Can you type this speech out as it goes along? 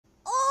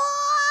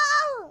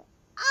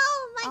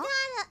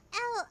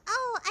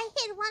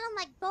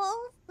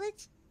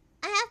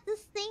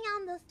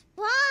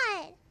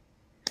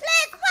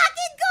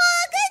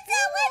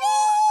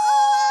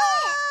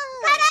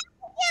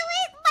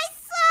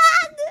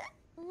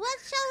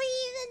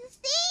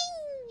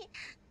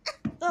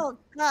Oh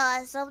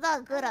gosh, I'm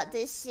not good at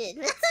this shit.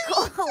 Let's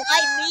go.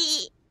 Why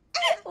me?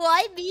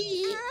 Why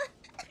me?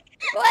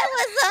 Why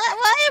was that?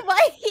 Why am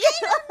I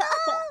here?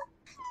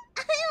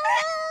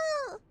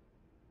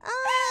 I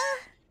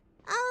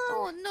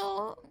don't know.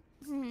 Oh no.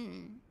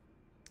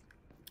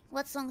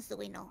 What songs do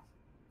we know?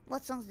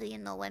 What songs do you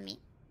know,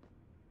 Remi?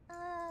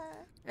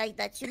 Like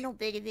that you know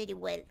very, very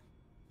well.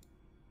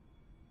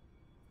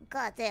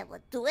 God damn,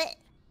 what do it?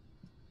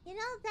 You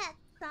know that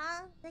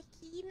song, the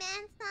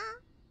He-Man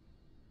song?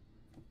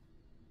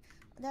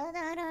 That one?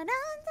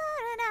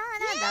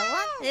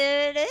 Yeah!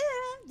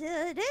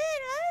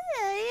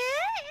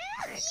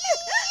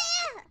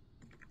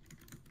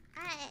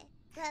 Alright,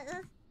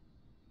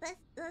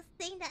 let's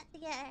sing that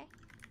together.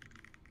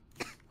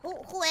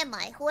 Who am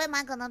I? Who am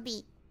I gonna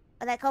be?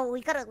 Like, oh,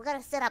 we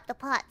gotta set up the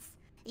parts.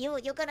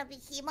 You're gonna be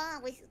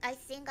Hima. I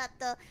sing at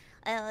the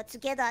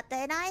together.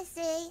 Then I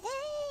say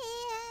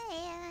hey,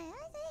 I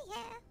say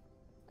yeah.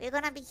 You're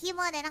gonna be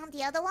Hima, then I'm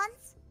the other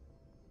ones.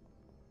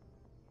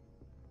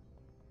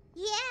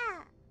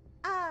 Yeah.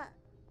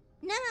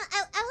 No,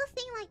 I will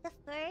sing like the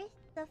first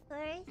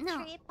three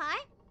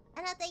part,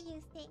 and then you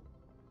sing.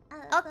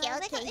 Okay, so okay.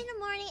 Wake up in the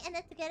morning, and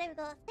then together we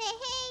go say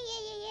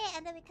hey, yeah,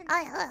 and then we can.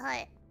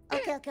 Hi.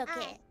 Okay.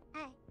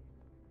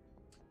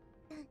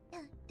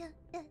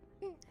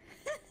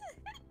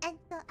 And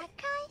so I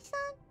cry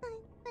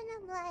sometimes when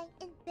I'm lying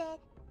in bed,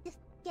 just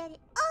get it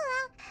all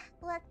out.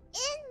 What's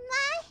in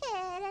my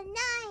head at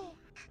night?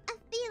 I'm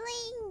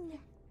feeling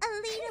a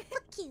little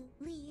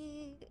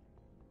peculiar.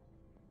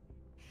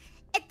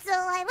 And so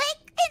I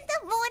wake in the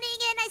morning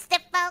and I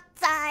step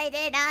outside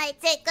and I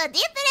take a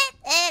deep breath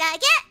and I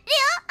get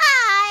real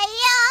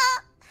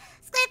high.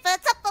 Scrape the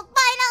top of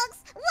my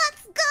lungs.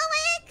 What's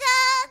going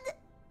on?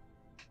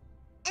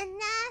 And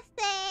I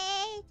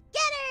say,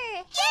 get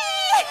her! Yeah.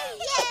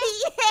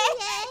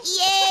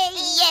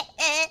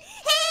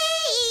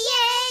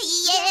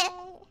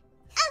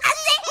 I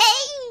say,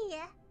 hey!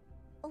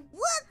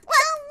 What's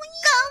going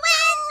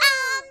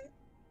on?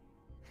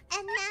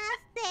 And I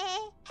say,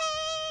 hey!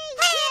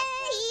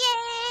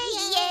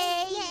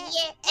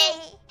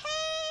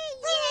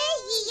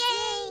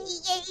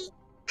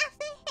 I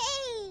say,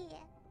 hey!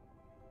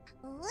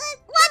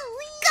 What's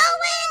going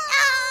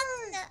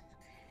on?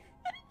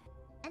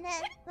 And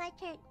then my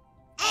turn.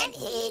 And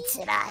he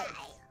tries.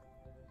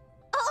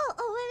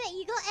 Oh, wait,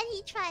 you go and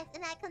he tries,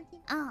 and I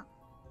continue.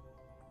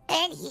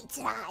 And he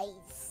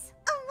tries.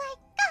 Oh my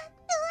god,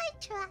 do I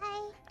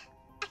try?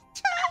 I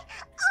try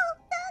all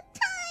the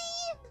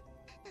time!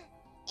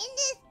 In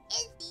this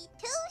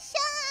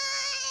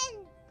institution!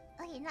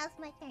 Okay, now it's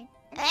my turn.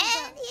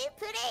 And he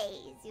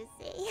plays, you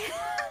see.